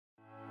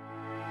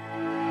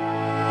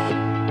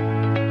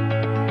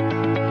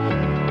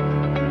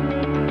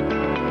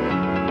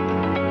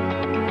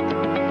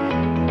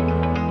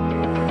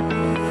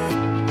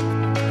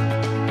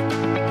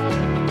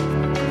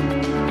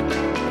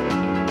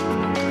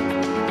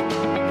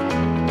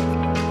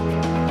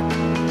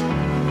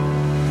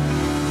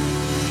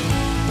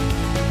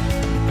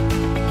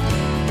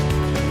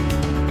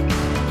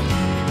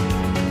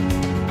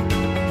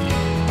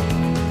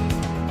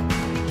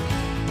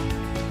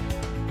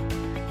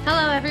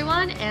Hello,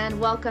 everyone, and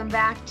welcome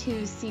back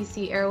to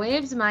CC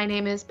Airwaves. My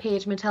name is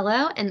Paige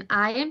Metello, and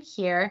I am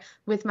here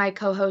with my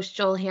co-host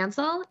Joel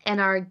Hansel and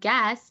our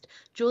guest,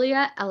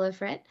 Julia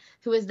Ellifrit,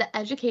 who is the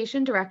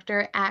Education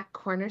Director at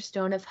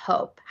Cornerstone of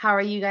Hope. How are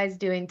you guys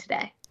doing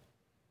today?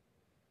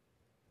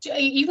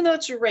 Even though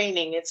it's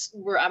raining,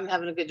 I'm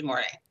having a good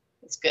morning.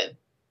 It's good.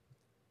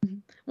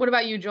 What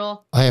about you,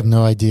 Joel? I have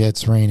no idea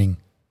it's raining.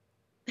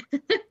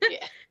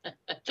 Yeah.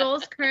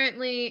 Joel's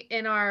currently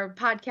in our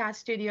podcast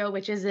studio,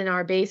 which is in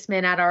our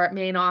basement at our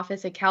main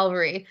office at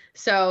Calvary.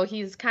 So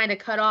he's kind of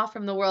cut off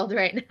from the world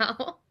right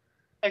now.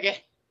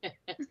 Okay.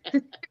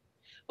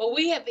 Well,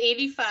 we have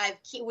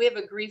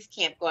a grief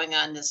camp going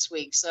on this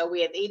week. So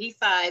we have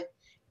 85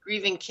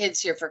 grieving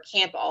kids here for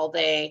camp all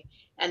day.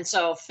 And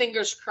so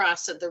fingers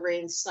crossed that the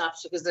rain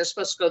stops because they're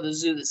supposed to go to the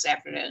zoo this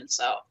afternoon.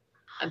 So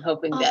I'm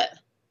hoping that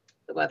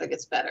the weather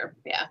gets better.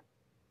 Yeah.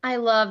 I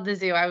love the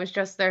zoo. I was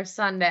just there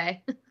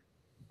Sunday.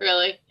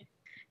 Really?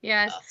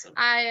 Yes. Awesome.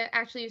 I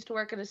actually used to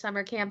work at a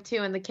summer camp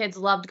too, and the kids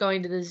loved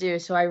going to the zoo.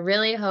 So I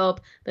really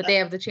hope that they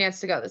have the chance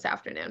to go this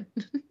afternoon.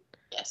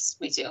 Yes,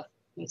 me too.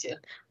 Me too.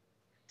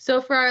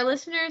 So for our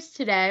listeners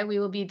today, we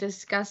will be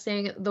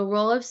discussing the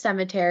role of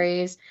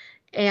cemeteries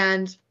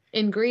and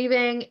in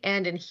grieving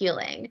and in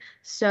healing.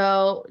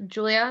 So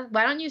Julia,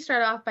 why don't you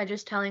start off by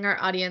just telling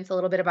our audience a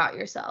little bit about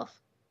yourself?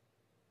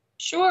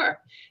 Sure.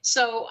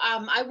 So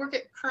I work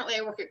at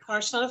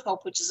Cornerstone of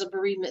Hope, which is a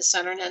bereavement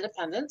center in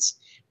Independence.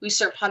 We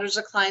serve hundreds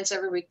of clients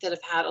every week that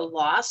have had a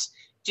loss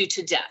due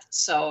to death.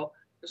 So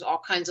there's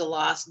all kinds of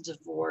loss,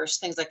 divorce,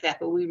 things like that.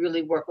 But we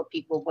really work with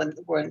people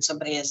when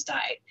somebody has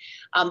died.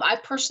 I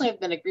personally have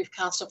been a grief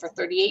counselor for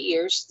 38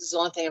 years. This is the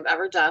only thing I've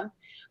ever done.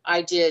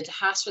 I did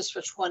hospice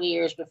for 20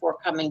 years before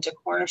coming to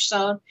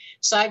Cornerstone.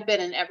 So I've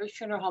been in every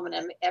funeral home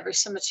and every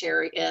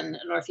cemetery in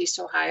Northeast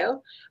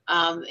Ohio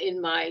in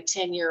my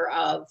tenure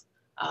of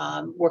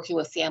working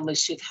with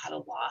families who've had a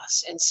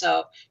loss. And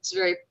so it's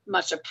very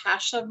much a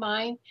passion of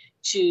mine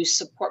to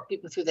support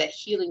people through that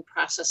healing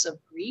process of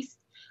grief.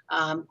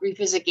 Grief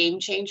is a game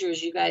changer,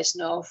 as you guys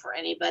know, for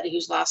anybody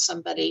who's lost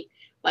somebody.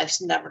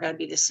 Life's never going to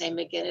be the same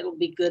again. It'll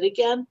be good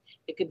again.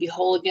 It could be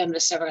whole again, but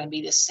it's never going to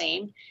be the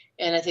same.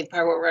 And I think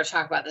part of what we're going to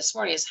talk about this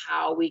morning is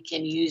how we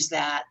can use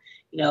that,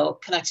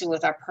 connecting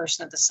with our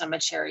person at the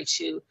cemetery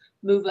to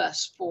move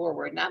us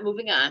forward, not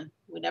moving on.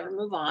 We never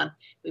move on.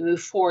 We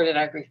move forward in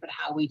our grief, but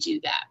how we do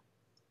that.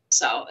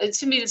 So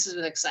to me, this is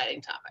an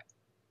exciting topic.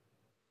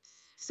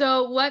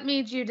 So what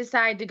made you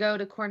decide to go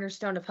to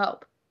Cornerstone of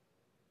Hope?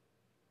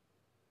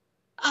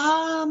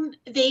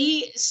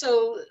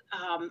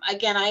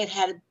 Again, I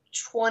had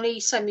 20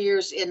 some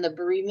years in the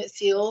bereavement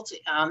field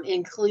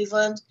in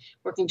Cleveland,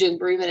 doing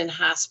bereavement and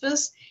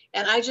hospice.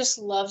 And I just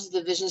loved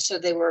the vision. So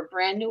they were a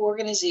brand new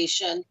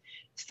organization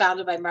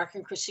founded by Mark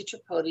and Christy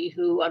Tripodi,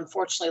 who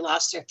unfortunately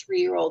lost their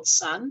 3-year-old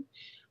son.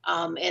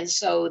 And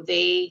so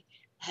they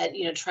had,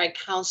 tried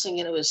counseling,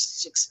 and it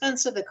was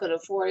expensive. They couldn't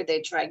afford it.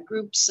 They tried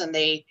groups and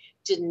they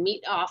didn't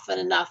meet often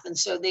enough. And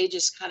so they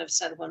just kind of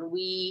said, when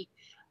we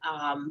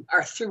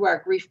are through our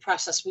grief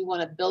process, we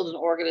want to build an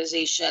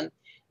organization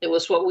that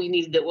was what we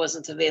needed that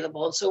wasn't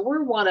available. And so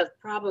we're one of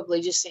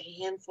probably just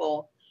a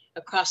handful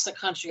across the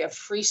country of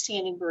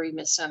freestanding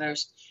bereavement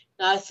centers,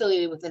 not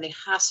affiliated with any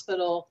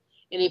hospital,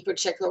 any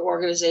particular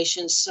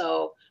organization.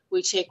 So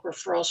we take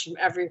referrals from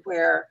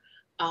everywhere.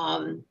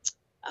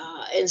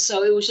 And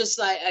so it was just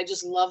I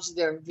just loved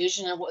their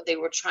vision and what they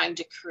were trying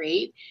to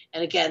create.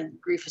 And again,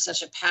 grief is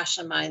such a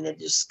passion of mine that it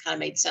just kind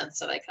of made sense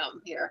that I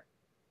come here.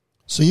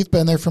 So you've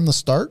been there from the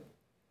start?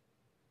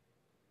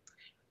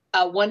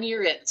 1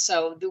 year in.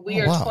 So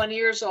we are 20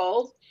 years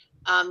old.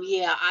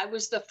 I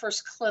was the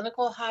first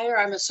clinical hire.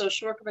 I'm a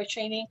social worker by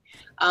training.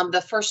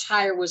 The first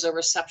hire was a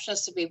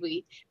receptionist to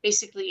be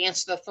basically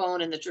answer the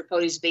phone in the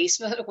Tripodi's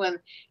basement when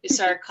they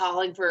started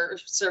calling for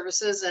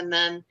services. And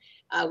then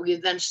we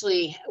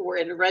eventually were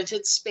in a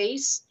rented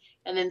space.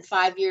 And then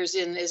 5 years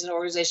in as an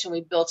organization,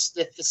 we built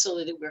the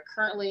facility that we're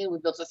currently in. We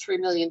built a $3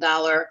 million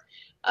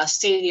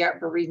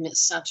state-of-the-art bereavement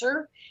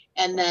center.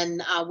 And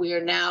then we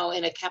are now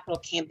in a capital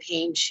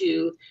campaign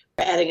to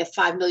adding a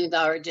 $5 million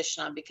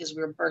addition on because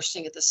we were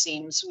bursting at the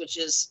seams, which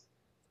is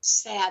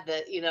sad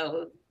that,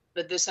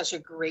 but there's such a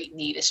great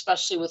need,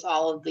 especially with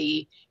all of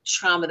the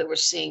trauma that we're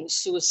seeing,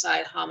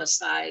 suicide,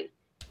 homicide,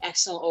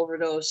 accidental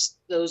overdose.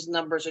 Those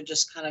numbers are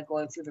just kind of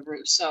going through the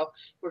roof. So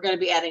we're going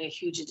to be adding a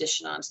huge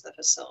addition onto the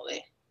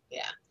facility.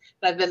 Yeah.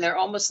 But I've been there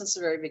almost since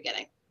the very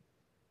beginning.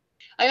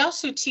 I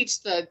also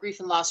teach the grief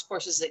and loss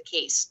courses at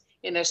CASE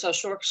in their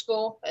social work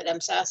school at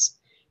MSAS.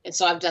 And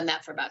so I've done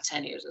that for about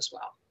 10 years as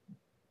well.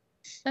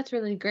 That's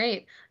really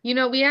great.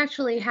 We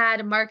actually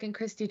had Mark and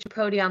Christy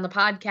Tripodi on the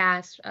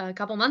podcast a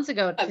couple months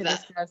ago to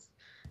discuss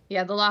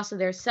the loss of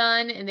their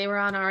son, and they were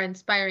on our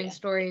Inspiring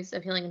Stories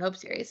of Healing and Hope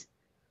series.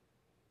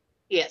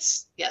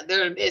 Yes. Yeah,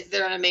 they're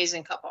an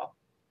amazing couple.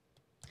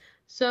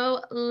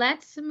 So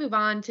let's move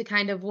on to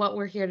kind of what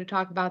we're here to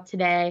talk about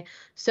today.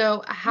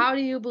 So how do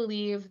you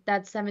believe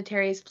that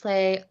cemeteries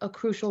play a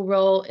crucial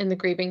role in the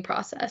grieving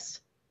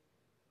process?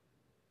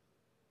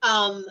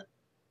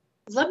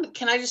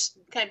 Can I just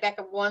kind of back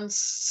up one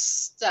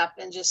step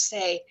and just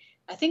say,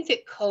 I think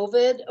that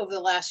COVID over the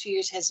last few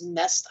years has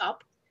messed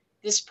up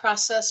this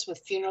process with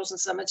funerals and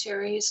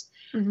cemeteries.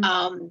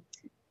 Mm-hmm.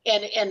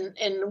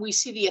 And we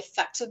see the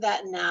effects of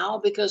that now,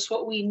 because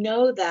what we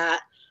know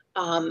that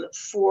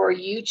for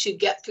you to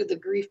get through the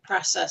grief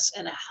process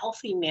in a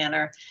healthy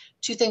manner,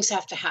 two things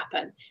have to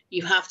happen.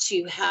 You have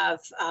to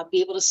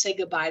be able to say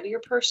goodbye to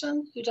your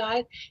person who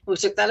died. We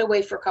took that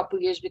away for a couple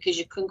of years because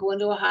you couldn't go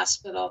into a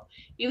hospital.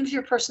 Even if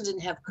your person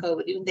didn't have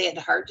COVID, even if they had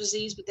heart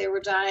disease, but they were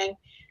dying,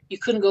 you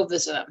couldn't go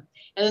visit them.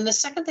 And then the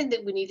second thing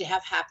that we need to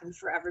have happen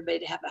for everybody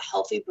to have a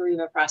healthy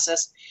bereavement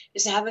process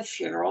is to have a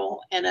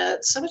funeral and a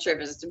cemetery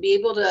visit, to be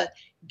able to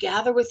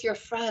gather with your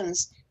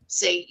friends,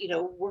 say,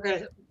 we're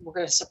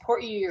gonna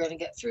support you. You're gonna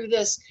get through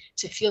this,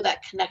 to feel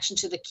that connection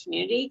to the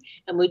community.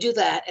 And we do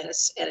that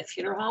at a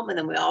funeral home, and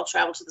then we all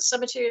travel to the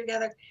cemetery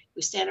together.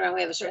 We stand around.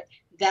 We have a sort of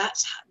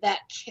that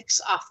kicks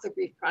off the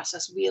grief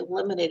process. We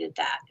eliminated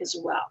that as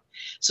well.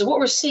 So what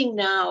we're seeing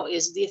now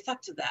is the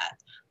effect of that.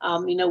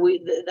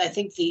 I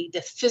think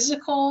the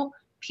physical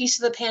piece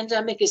of the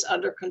pandemic is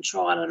under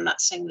control, and I'm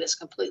not saying that it's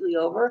completely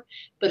over,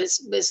 but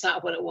it's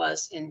not what it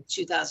was in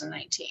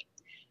 2019.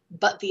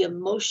 But the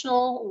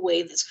emotional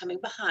wave that's coming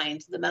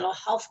behind, the mental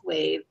health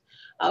wave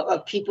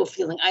of people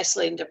feeling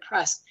isolated and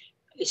depressed,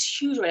 is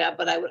huge right now.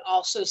 But I would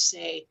also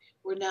say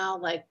we're now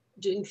like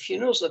doing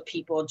funerals with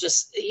people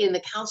just in the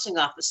counseling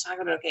office,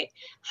 talking about, okay,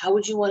 how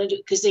would you want to do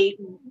it? Because they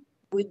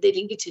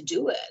didn't get to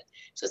do it.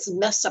 So it's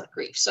messed up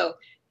grief. So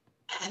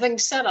having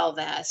said all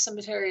that,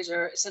 cemeteries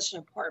are such an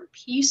important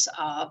piece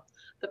of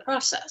the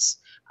process.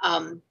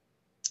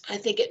 I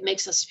think it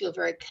makes us feel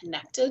very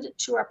connected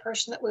to our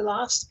person that we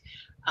lost.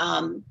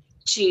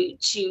 To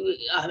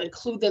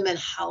include them in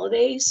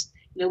holidays.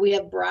 We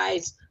have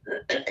brides,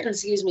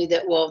 excuse me,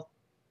 that will,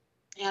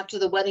 after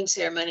the wedding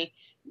ceremony,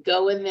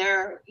 go in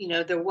their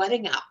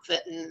wedding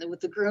outfit and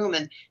with the groom,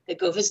 and they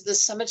go visit the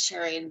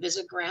cemetery and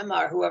visit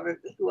grandma or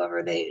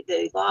whoever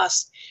they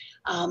lost,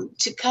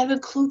 to kind of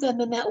include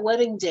them in that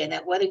wedding day,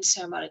 that wedding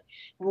ceremony.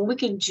 And when we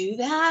can do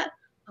that,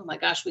 oh my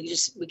gosh, we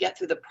get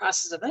through the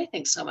process of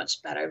anything so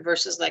much better,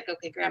 versus like,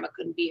 okay, grandma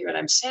couldn't be here and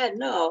I'm sad.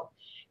 No,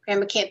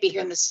 grandma can't be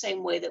here in the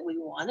same way that we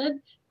wanted,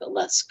 but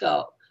let's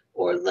go.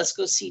 Or let's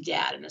go see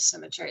dad in a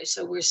cemetery.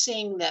 So we're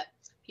seeing that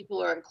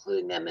people are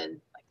including them in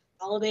like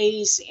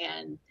holidays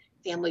and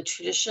family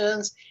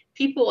traditions.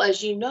 People,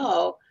 as you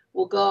know,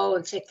 will go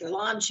and take their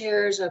lawn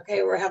chairs.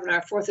 Okay, we're having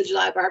our 4th of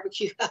July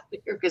barbecue out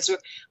here because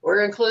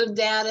we're including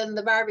dad in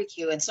the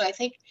barbecue. And so I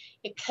think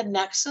it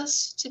connects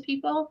us to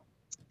people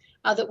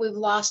that we've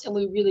lost, and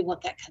we really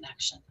want that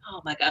connection.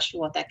 Oh my gosh, we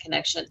want that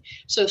connection.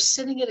 So if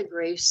sitting at a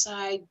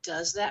graveside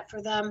does that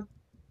for them,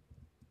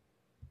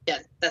 yeah,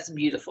 that's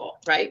beautiful,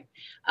 right?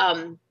 I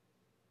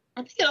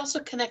think it also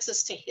connects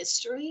us to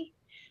history.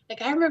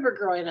 Like I remember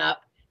growing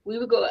up, we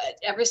would go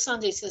every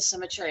Sunday to the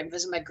cemetery and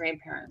visit my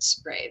grandparents'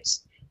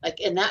 graves.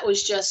 And that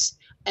was just,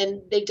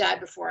 and they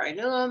died before I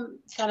knew them,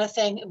 kind of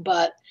thing.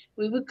 But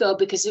we would go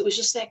because it was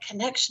just that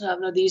connection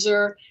of, no, these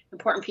are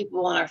important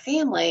people in our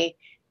family,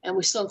 and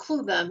we still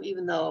include them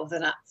even though they're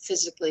not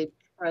physically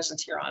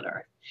present here on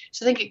Earth.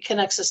 So I think it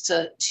connects us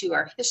to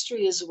our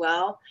history as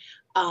well.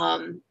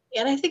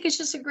 And I think it's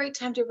just a great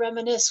time to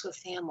reminisce with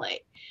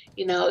family.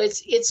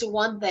 It's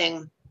one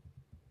thing.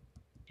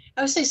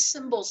 I would say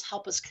symbols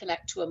help us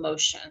connect to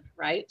emotion,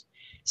 right?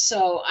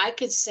 So I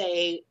could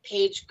say,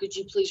 Paige, could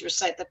you please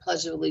recite the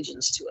Pledge of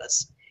Allegiance to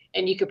us?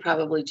 And you could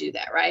probably do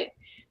that, right?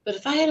 But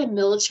if I had a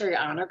military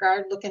honor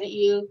guard looking at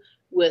you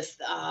with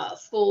a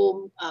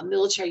full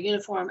military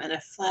uniform and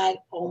a flag,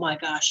 oh my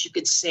gosh, you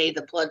could say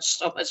the pledge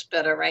so much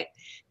better, right?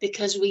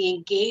 Because we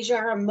engage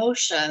our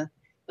emotion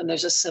when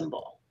there's a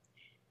symbol.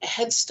 A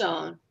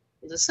headstone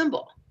is a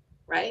symbol,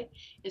 right?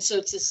 And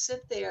so to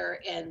sit there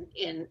and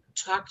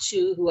talk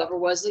to whoever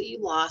was that you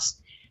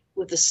lost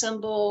with a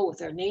symbol, with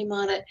their name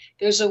on it,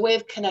 there's a way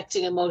of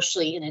connecting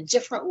emotionally in a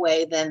different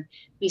way than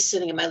me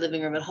sitting in my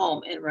living room at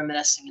home and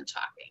reminiscing and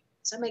talking.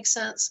 Does that make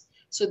sense?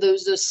 So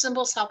those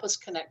symbols help us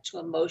connect to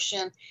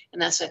emotion,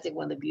 and that's, I think,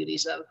 one of the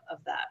beauties of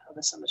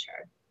the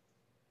cemetery.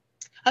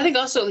 I think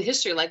also the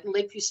history, like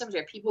Lakeview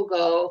Cemetery, people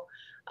go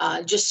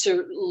just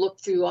to look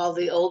through all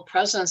the old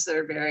presidents that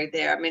are buried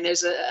there. I mean,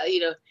 there's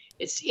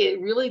it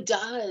really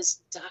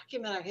does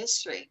document our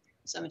history.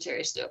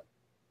 Cemeteries do.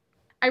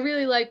 I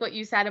really like what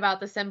you said about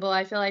the symbol.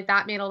 I feel like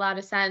that made a lot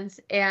of sense.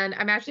 And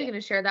I'm actually going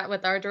to share that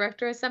with our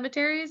director of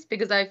cemeteries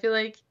because I feel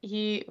like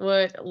he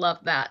would love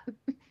that.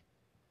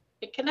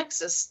 It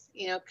connects us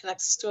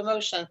to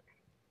emotion.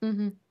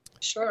 Mm-hmm.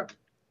 Sure.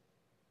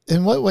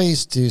 In what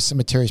ways do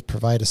cemeteries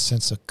provide a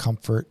sense of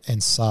comfort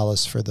and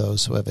solace for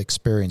those who have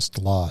experienced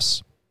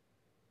loss?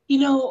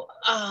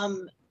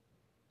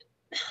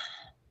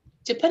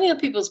 Depending on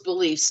people's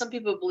beliefs, some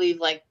people believe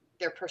like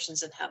their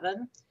person's in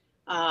heaven.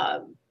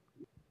 I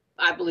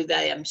believe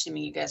that. I'm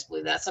assuming you guys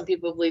believe that. Some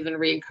people believe in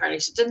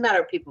reincarnation. It doesn't matter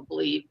what people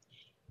believe.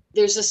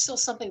 There's still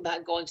something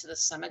about going to the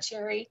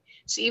cemetery.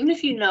 So even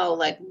if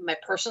like my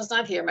person's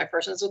not here, my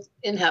person's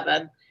in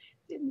heaven,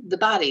 the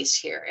body's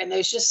here. And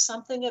there's just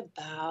something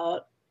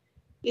about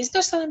is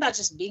there something about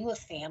just being with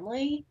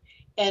family?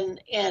 And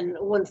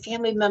when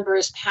family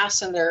members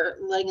pass and they're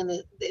laying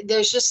in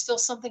there's just still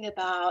something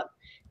about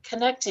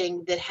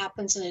connecting that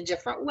happens in a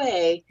different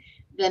way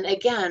than,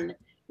 again,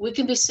 we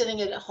can be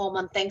sitting at home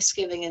on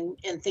Thanksgiving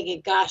and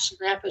thinking, gosh,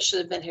 Grandpa should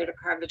have been here to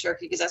carve the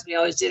turkey because that's what we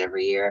always did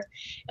every year.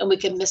 And we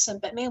can miss him.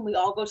 But man, we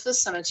all go to the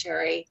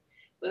cemetery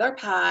with our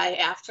pie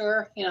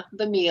after,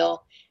 the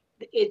meal.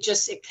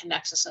 It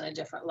connects us on a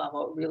different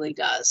level. It really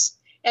does.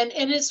 And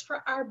it's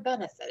for our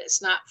benefit.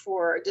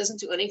 It doesn't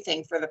do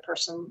anything for the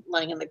person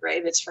laying in the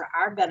grave. It's for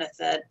our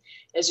benefit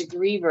as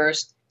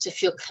grievers to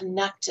feel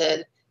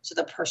connected to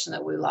the person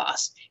that we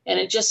lost. And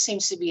it just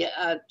seems to be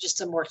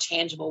just a more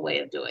tangible way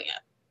of doing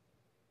it.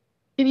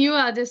 Can you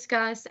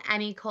discuss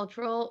any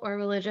cultural or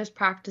religious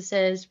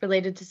practices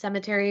related to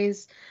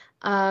cemeteries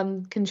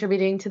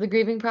contributing to the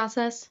grieving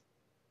process?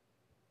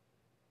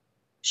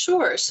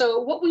 Sure. So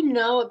what we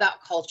know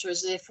about culture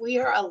is that if we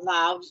are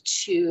allowed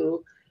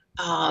to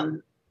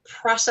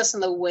process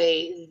in the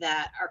way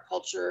that our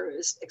culture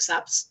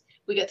accepts,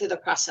 we get through the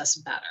process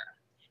better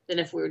than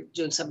if we were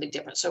doing something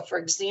different. So, for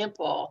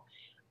example,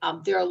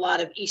 there are a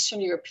lot of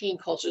Eastern European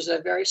cultures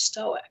that are very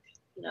stoic,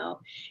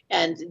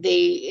 and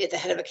they, at the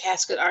head of a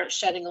casket, aren't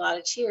shedding a lot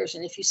of tears.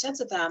 And if you said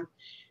to them,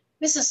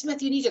 Mrs.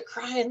 Smith, you need to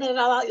cry and let it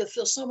all out, you'll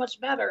feel so much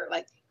better.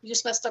 Like, you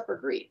just messed up her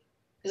grief,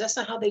 because that's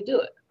not how they do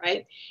it,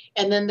 right?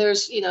 And then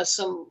there's,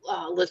 some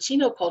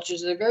Latino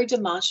cultures that are very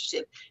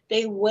demonstrative.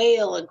 They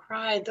wail and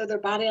cry and throw their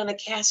body on a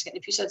casket.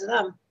 If you said to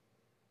them,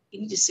 you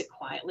need to sit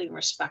quietly and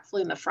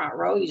respectfully in the front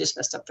row, you just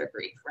messed up their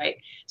grief, right?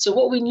 So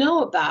what we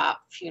know about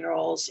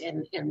funerals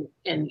and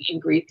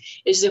grief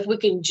is if we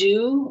can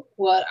do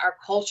what our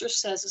culture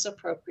says is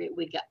appropriate,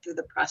 we get through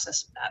the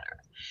process better.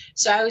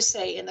 So I always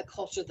say, in the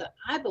culture that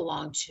I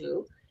belong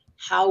to,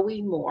 how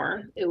we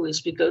mourn, it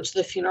was we go to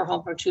the funeral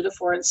home from 2 to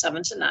 4 and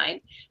 7 to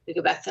 9. We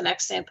go back the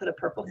next day and put a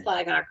purple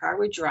flag on our car.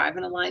 We drive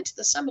in a line to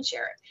the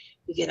cemetery.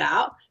 We get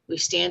out, we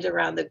stand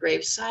around the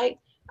gravesite.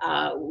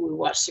 We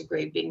watch the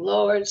grave being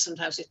lowered.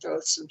 Sometimes we throw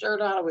some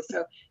dirt on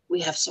it.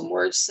 We have some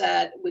words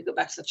said. We go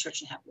back to the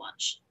church and have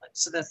lunch.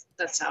 So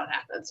that's how it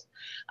happens.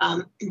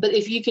 But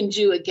if you can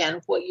do,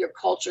 again, what your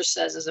culture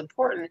says is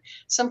important,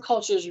 some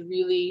cultures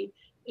really,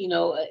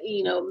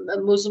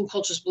 Muslim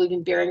cultures believe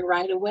in burying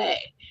right away.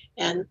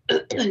 And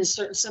in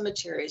certain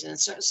cemeteries,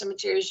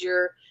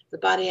 the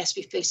body has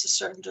to be faced a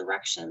certain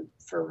direction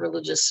for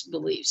religious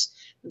beliefs.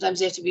 Sometimes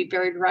they have to be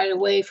buried right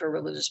away for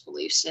religious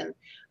beliefs. And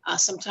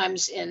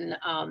sometimes in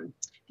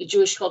the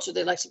Jewish culture,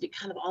 they like to be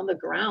kind of on the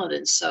ground.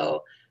 And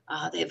so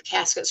they have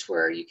caskets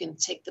where you can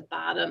take the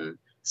bottom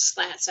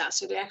slats out.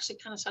 So they're actually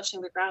kind of touching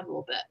the ground a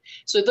little bit.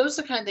 So those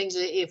are the kind of things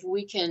that if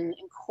we can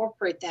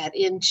incorporate that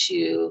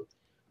into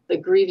the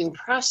grieving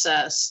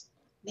process,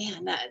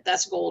 man,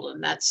 that's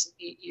golden. That's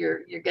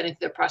you're getting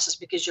through the process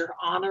because you're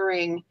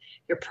honoring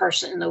your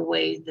person in the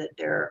way that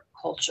their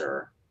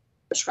culture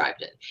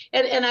prescribed it.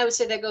 And I would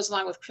say that goes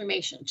along with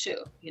cremation too.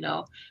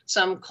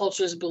 Some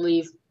cultures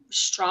believe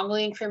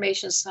strongly in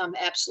cremation, some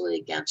absolutely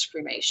against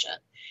cremation.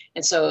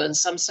 And so in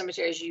some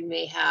cemeteries, you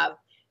may have,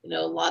 a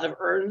lot of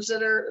urns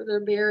that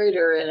are buried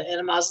or in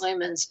a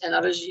mausoleum, and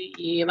others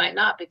you might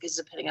not, because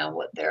depending on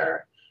what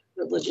their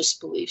religious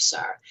beliefs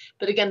are.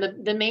 But again,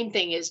 the main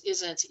thing is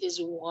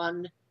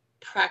one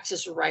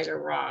practice right or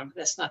wrong?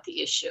 That's not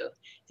the issue.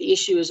 The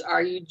issue is,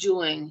 are you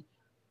doing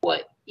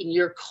what in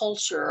your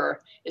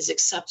culture is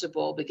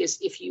acceptable? Because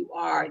if you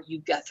are, you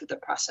get through the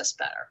process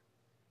better.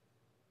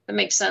 That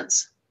makes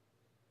sense?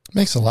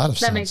 Makes a lot of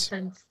sense. That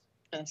makes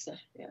sense.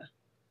 Yeah.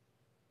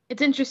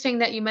 It's interesting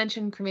that you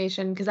mentioned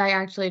cremation, because I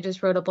actually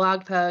just wrote a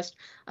blog post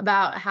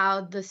about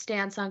how the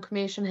stance on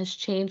cremation has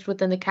changed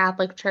within the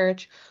Catholic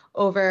Church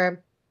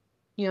over,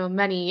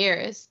 many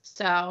years.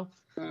 So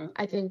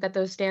I think that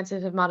those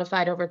stances have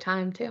modified over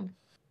time too.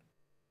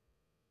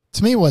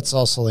 To me, what's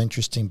also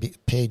interesting,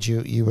 Paige,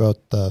 you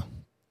wrote the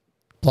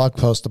blog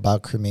post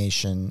about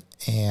cremation,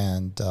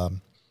 and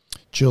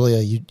Julia,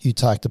 you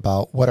talked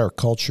about what our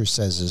culture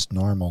says is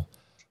normal.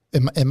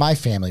 In my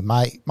family,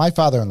 my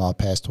father-in-law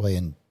passed away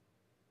in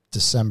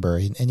December,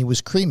 and he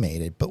was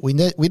cremated, but we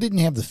didn't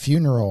have the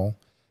funeral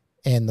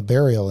and the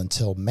burial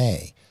until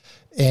May.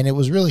 And it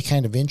was really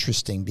kind of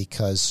interesting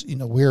because,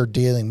 we were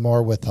dealing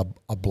more with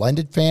a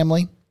blended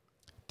family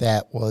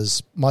that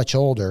was much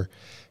older,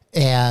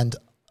 and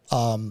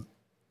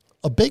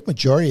a big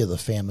majority of the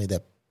family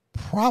that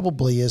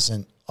probably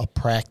isn't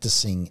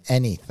practicing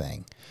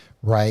anything,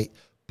 right?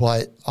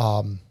 But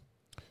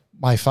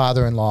my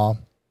father-in-law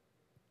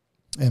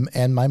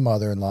and my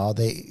mother-in-law,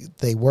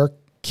 they were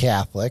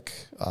Catholic.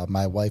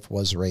 My wife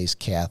was raised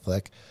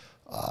Catholic,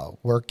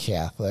 we're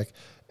Catholic.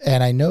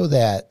 And I know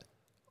that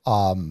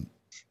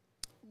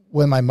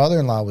when my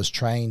mother-in-law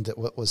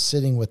was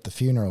sitting with the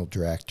funeral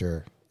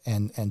director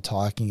and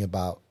talking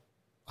about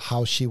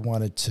how she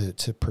wanted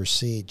to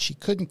proceed, she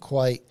couldn't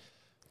quite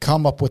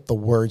come up with the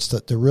words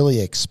to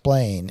really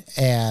explain.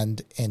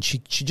 And she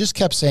just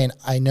kept saying,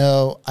 I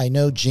know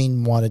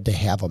Jean wanted to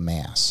have a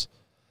mass.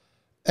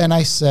 And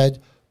I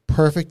said,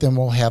 perfect, then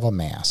we'll have a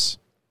mass.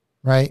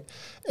 right?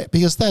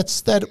 Because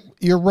that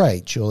you're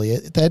right, Julia.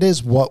 That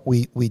is what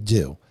we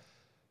do.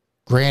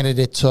 Granted,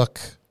 it took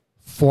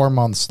 4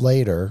 months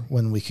later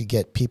when we could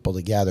get people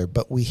together,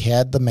 but we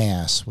had the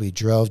mass. We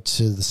drove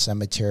to the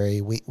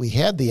cemetery. We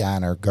had the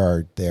honor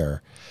guard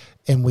there,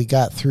 and we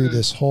got through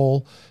this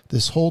whole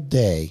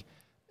day.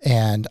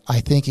 And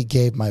I think it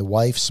gave my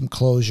wife some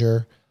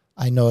closure.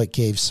 I know it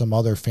gave some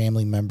other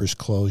family members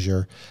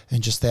closure,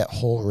 and just that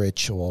whole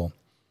ritual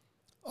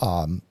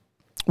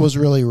was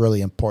really,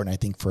 really important, I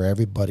think, for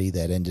everybody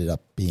that ended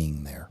up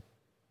being there.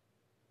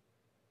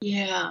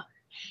 Yeah.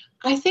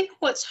 I think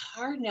what's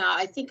hard now,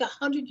 I think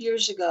 100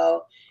 years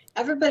ago,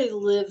 everybody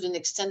lived in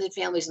extended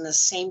families in the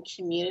same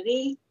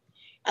community,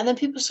 and then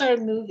people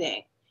started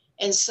moving.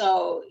 And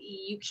so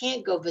you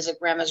can't go visit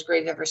grandma's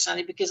grave every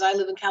Sunday because I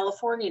live in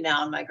California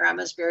now and my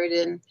grandma's buried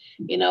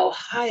in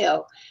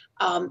Ohio.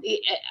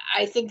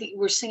 I think that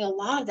we're seeing a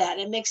lot of that,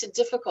 and it makes it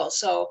difficult.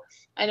 So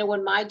I know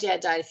when my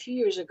dad died a few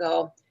years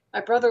ago,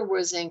 my brother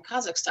was in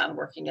Kazakhstan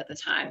working at the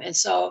time. And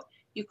so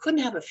you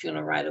couldn't have a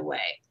funeral right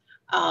away.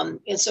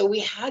 And so we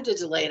had to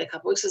delay it a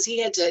couple weeks because he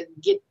had to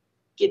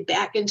get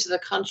back into the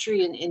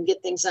country and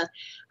get things done.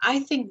 I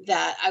think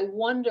that I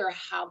wonder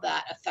how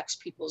that affects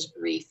people's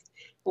grief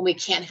when we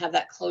can't have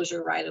that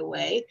closure right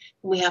away,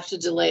 when we have to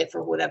delay it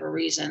for whatever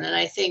reason. And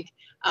I think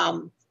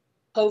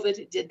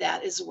COVID did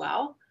that as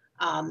well.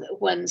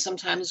 When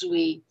sometimes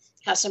we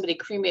have somebody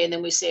cremated and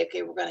then we say,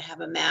 okay, we're going to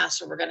have a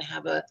mass or we're going to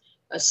have a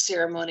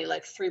ceremony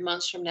like 3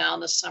 months from now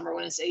in the summer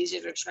when it's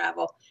easier to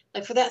travel.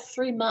 Like for that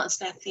 3 months,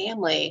 that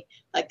family,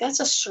 like that's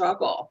a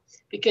struggle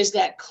because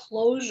that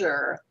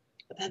closure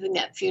of having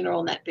that funeral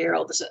and that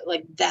burial,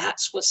 like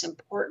that's what's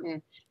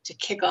important to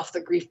kick off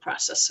the grief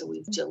process. So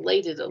we've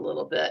delayed it a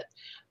little bit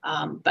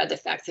by the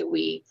fact that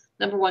we,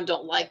 number one,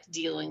 don't like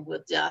dealing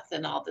with death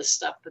and all this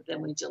stuff, but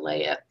then we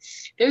delay it.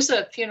 There's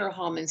a funeral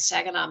home in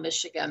Saginaw,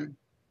 Michigan.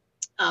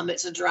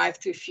 It's a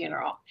drive-through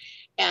funeral,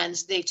 and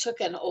they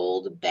took an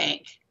old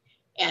bank.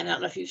 And I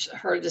don't know if you've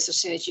heard this or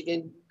seen it, you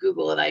can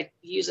Google it. I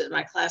use it in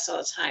my class all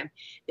the time.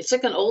 It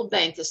took an old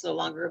bank that's no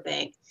longer a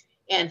bank.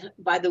 And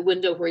by the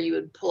window where you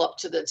would pull up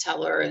to the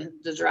teller and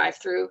the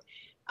drive-through,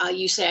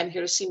 you say, I'm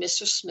here to see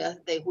Mr. Smith.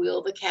 They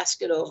wheel the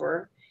casket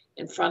over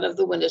in front of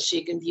the window so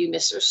you can view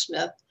Mr.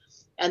 Smith.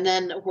 And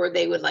then where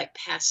they would like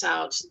pass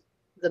out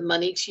the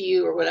money to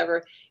you or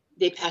whatever,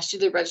 they pass you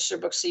the register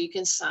book so you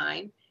can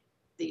sign.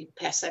 You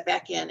pass that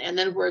back in, and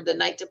then where the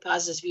night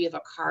deposit is, if you have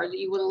a card that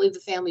you want to leave the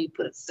family, you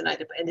put it to the night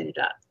deposit, and then you're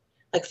done.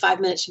 Like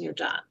 5 minutes and you're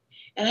done.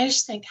 And I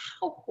just think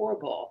how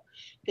horrible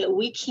that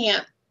we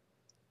can't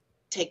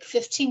take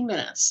 15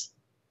 minutes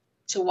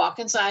to walk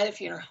inside a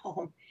funeral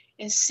home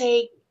and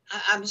say,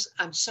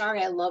 I'm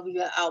sorry, I love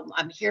you,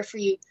 I'm here for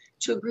you,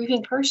 to a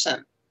grieving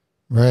person.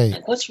 Right.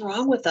 Like what's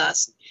wrong with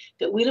us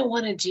that we don't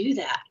want to do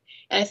that?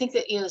 And I think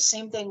that, the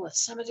same thing with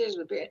cemeteries,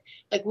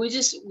 like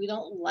we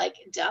don't like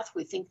death.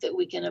 We think that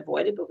we can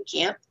avoid it, but we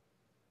can't.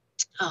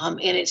 And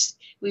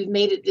we've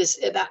made it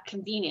this about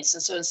convenience.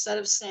 And so instead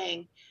of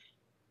saying,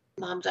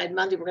 Mom died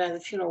Monday, we're going to have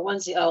the funeral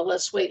Wednesday. Oh,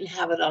 let's wait and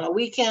have it on a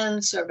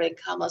weekend. So everybody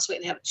can come. Let's wait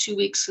and have it 2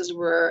 weeks because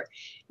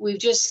we've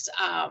just,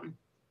 I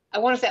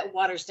wonder if that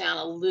waters down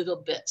a little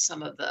bit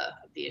some of the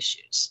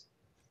issues.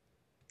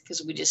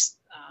 Because we just,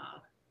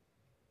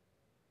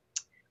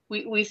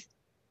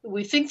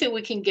 we think that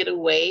we can get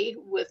away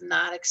with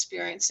not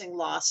experiencing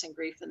loss and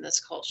grief in this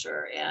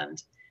culture.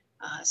 And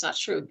it's not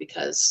true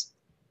because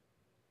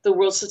the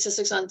world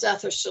statistics on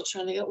death are still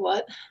trending at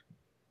what?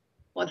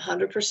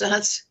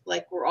 100%.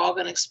 Like we're all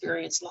going to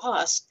experience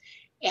loss.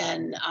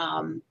 And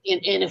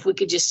if we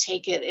could just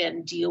take it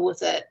and deal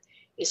with it,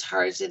 as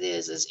hard as it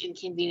is, as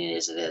inconvenient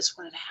as it is,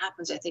 when it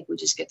happens, I think we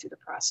just get through the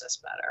process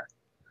better.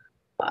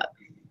 But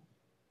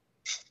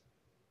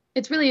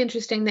it's really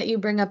interesting that you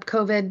bring up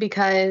COVID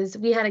because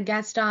we had a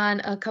guest on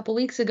a couple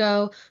weeks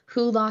ago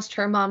who lost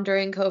her mom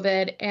during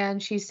COVID,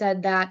 and she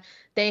said that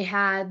they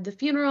had the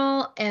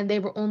funeral and they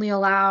were only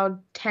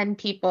allowed 10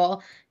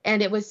 people,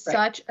 and it was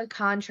such a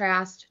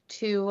contrast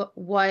to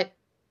what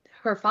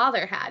her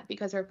father had,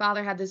 because her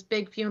father had this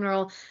big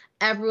funeral.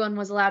 Everyone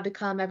was allowed to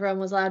come. Everyone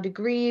was allowed to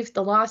grieve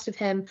the loss of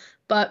him.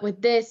 But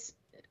with this,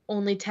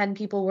 only 10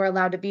 people were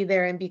allowed to be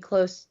there and be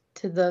close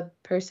to the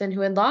person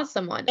who had lost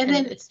someone. And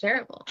then it's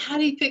terrible. How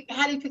do you pick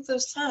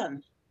those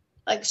 10?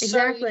 Like, exactly.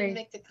 Sorry, you didn't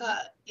make the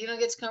cut. You don't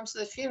get to come to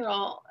the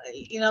funeral.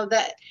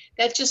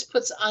 That just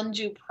puts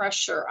undue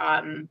pressure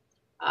on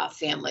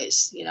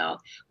families.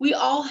 We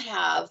all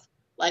have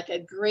like a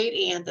great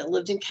aunt that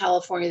lived in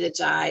California that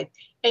died,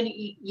 and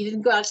you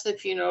didn't go out to the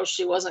funeral.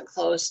 She wasn't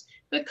close.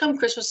 But come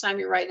Christmas time,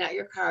 you're writing out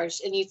your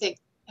cards, and you think,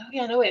 oh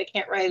yeah, no way, I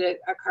can't write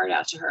a card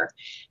out to her,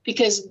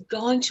 because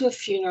going to a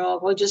funeral,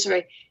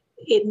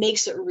 it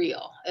makes it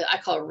real. I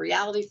call it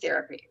reality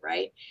therapy,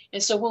 right?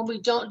 And so when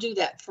we don't do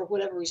that for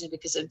whatever reason,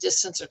 because of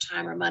distance or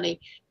time or money,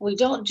 when we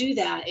don't do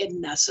that, it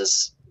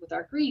messes with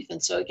our grief.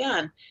 And so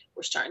again,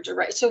 we're starting to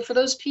write. So for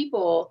those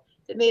people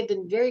that may have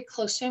been very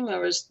close family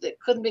members that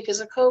couldn't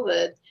because of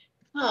COVID,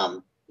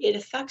 it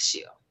affects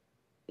you.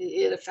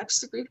 It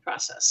affects the grief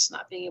process,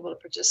 not being able to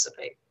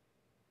participate.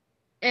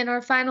 And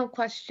our final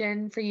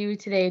question for you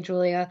today,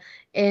 Julia,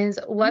 is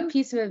what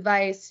piece of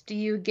advice do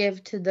you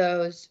give to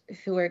those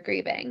who are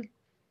grieving?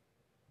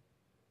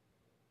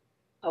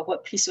 Oh,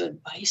 what piece of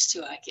advice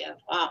do I give?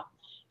 Wow.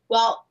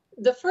 Well,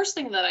 the first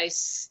thing that I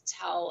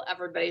tell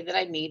everybody that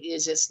I meet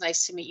is, it's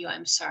nice to meet you.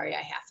 I'm sorry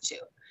I have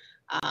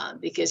to.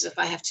 Because if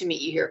I have to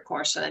meet you here at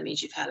Cornerstone, that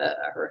means you've had a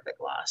horrific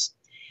loss.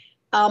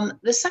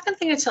 The second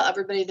thing I tell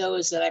everybody, though,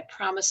 is that I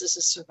promise this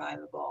is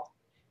survivable.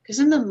 Because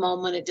in the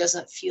moment, it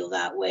doesn't feel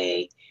that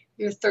way.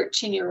 Your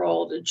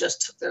 13-year-old who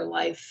just took their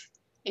life,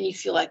 and you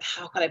feel like,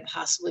 how could I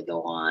possibly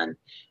go on?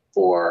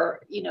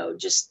 Or,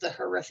 just the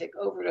horrific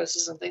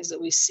overdoses and things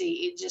that we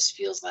see. It just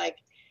feels like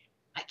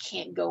I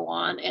can't go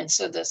on. And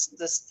so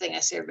this thing I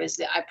say to everybody is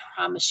that I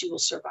promise you will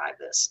survive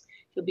this.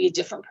 You'll be a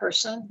different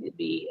person. You'll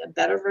be a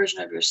better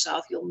version of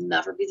yourself. You'll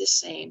never be the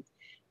same,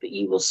 but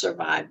you will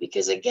survive.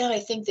 Because again, I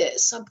think that at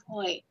some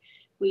point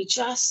we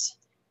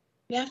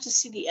have to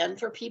see the end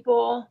for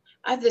people.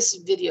 I have this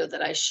video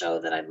that I show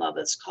that I love.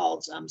 It's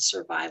called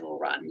Survival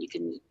Run. You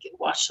can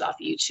watch it off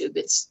YouTube.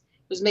 It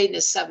was made in the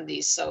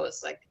 70s. So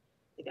it's like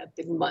they got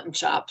big mutton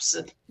chops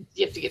and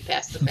you have to get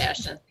past the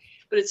fashion.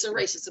 But it's a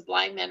race. It's a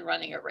blind man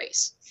running a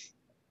race.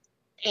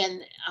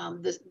 And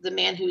the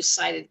man who's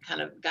sighted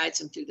kind of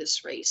guides him through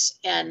this race.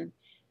 And,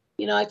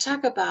 I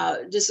talk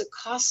about, does it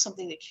cost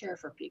something to care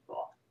for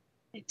people?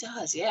 It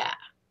does, yeah.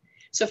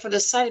 So for the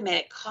sighted man,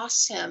 it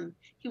costs him,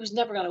 he was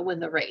never going to win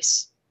the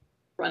race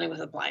running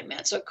with a blind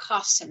man. So it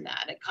costs him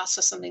that. It costs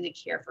us something to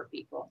care for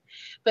people.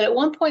 But at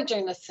one point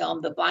during the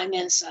film, the blind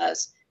man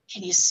says,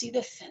 can you see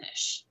the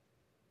finish?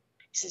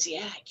 He says,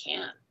 yeah, I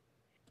can.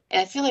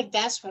 And I feel like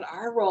that's what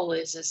our role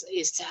is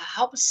to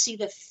help us see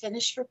the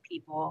finish for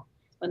people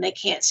when they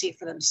can't see it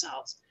for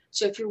themselves.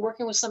 So if you're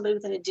working with somebody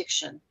with an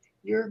addiction,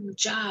 your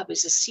job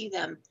is to see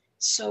them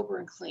sober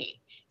and clean.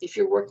 If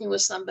you're working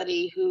with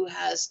somebody who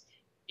has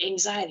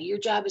anxiety, your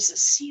job is to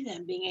see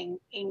them being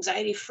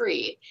anxiety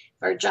free.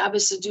 Our job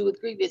is to do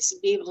with grief, it's to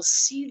be able to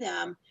see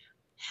them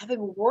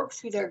having worked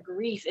through their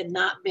grief and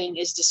not being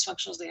as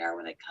dysfunctional as they are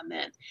when they come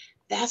in.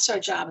 That's our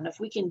job. And if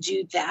we can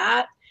do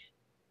that,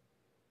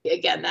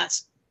 again,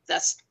 that's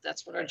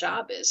what our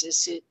job is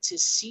to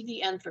see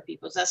the end for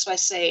people. That's why I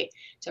say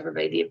to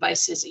everybody, the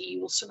advice is that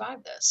you will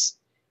survive this.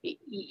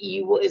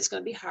 It's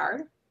going to be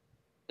hard.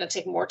 It's going to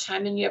take more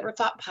time than you ever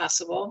thought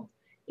possible.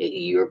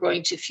 You're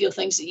going to feel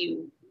things that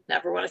you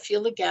never want to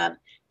feel again,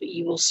 but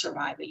you will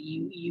survive it.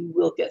 You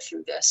will get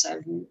through this.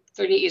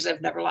 38 years,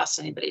 I've never lost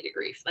anybody to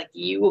grief. Like,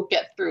 you will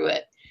get through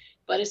it,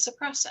 but it's a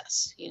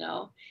process,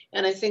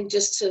 And I think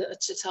just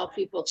to tell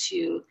people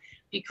to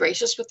be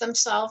gracious with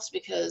themselves,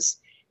 because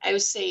I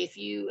would say, if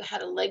you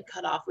had a leg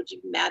cut off, would you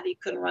be mad that you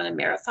couldn't run a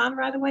marathon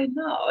right away?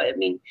 No. I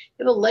mean,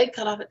 if a leg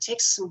cut off, it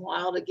takes some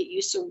while to get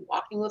used to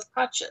walking with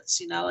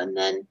crutches, and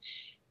then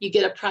you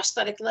get a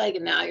prosthetic leg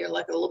and now you're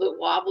like a little bit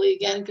wobbly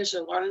again because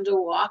you're learning to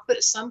walk. But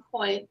at some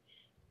point,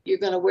 you're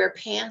going to wear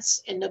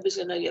pants and nobody's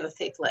going to know you have a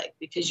fake leg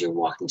because you're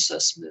walking so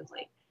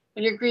smoothly.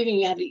 When you're grieving,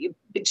 you have a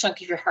big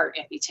chunk of your heart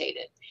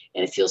amputated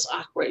and it feels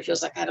awkward. It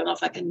feels like, I don't know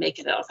if I can make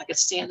it. I don't know if I can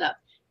stand up.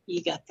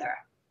 You get there.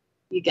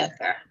 You get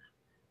there.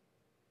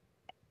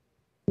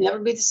 Never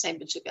be the same,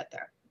 but you get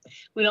there.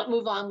 We don't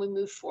move on, we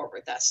move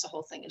forward. That's the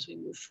whole thing, is we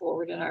move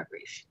forward in our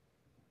grief.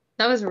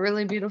 That was a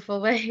really beautiful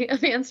way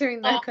of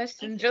answering that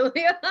question,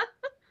 Julia.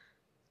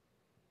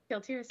 Feel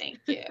tears. Thank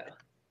you.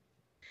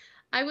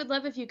 I would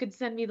love if you could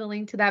send me the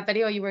link to that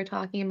video you were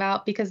talking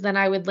about, because then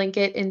I would link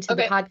it into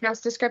the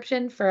podcast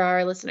description for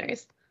our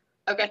listeners.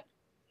 Okay.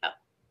 I'll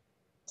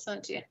send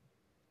it to you.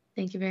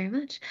 Thank you very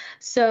much.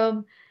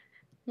 So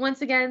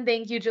once again,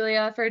 thank you,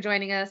 Julia, for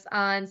joining us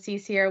on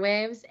CC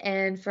Airwaves.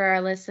 And for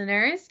our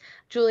listeners,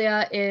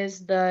 Julia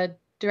is the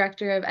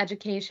Director of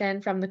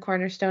Education from the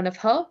Cornerstone of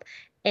Hope.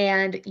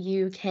 And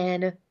you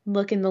can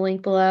look in the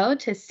link below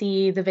to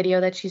see the video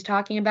that she's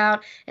talking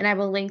about. And I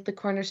will link the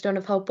Cornerstone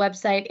of Hope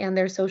website and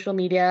their social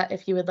media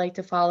if you would like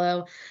to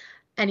follow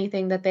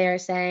anything that they are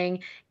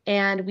saying.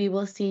 And we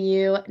will see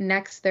you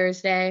next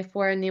Thursday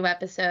for a new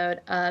episode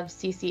of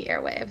CC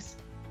Airwaves.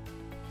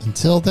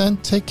 Until then,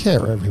 take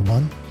care,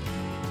 everyone.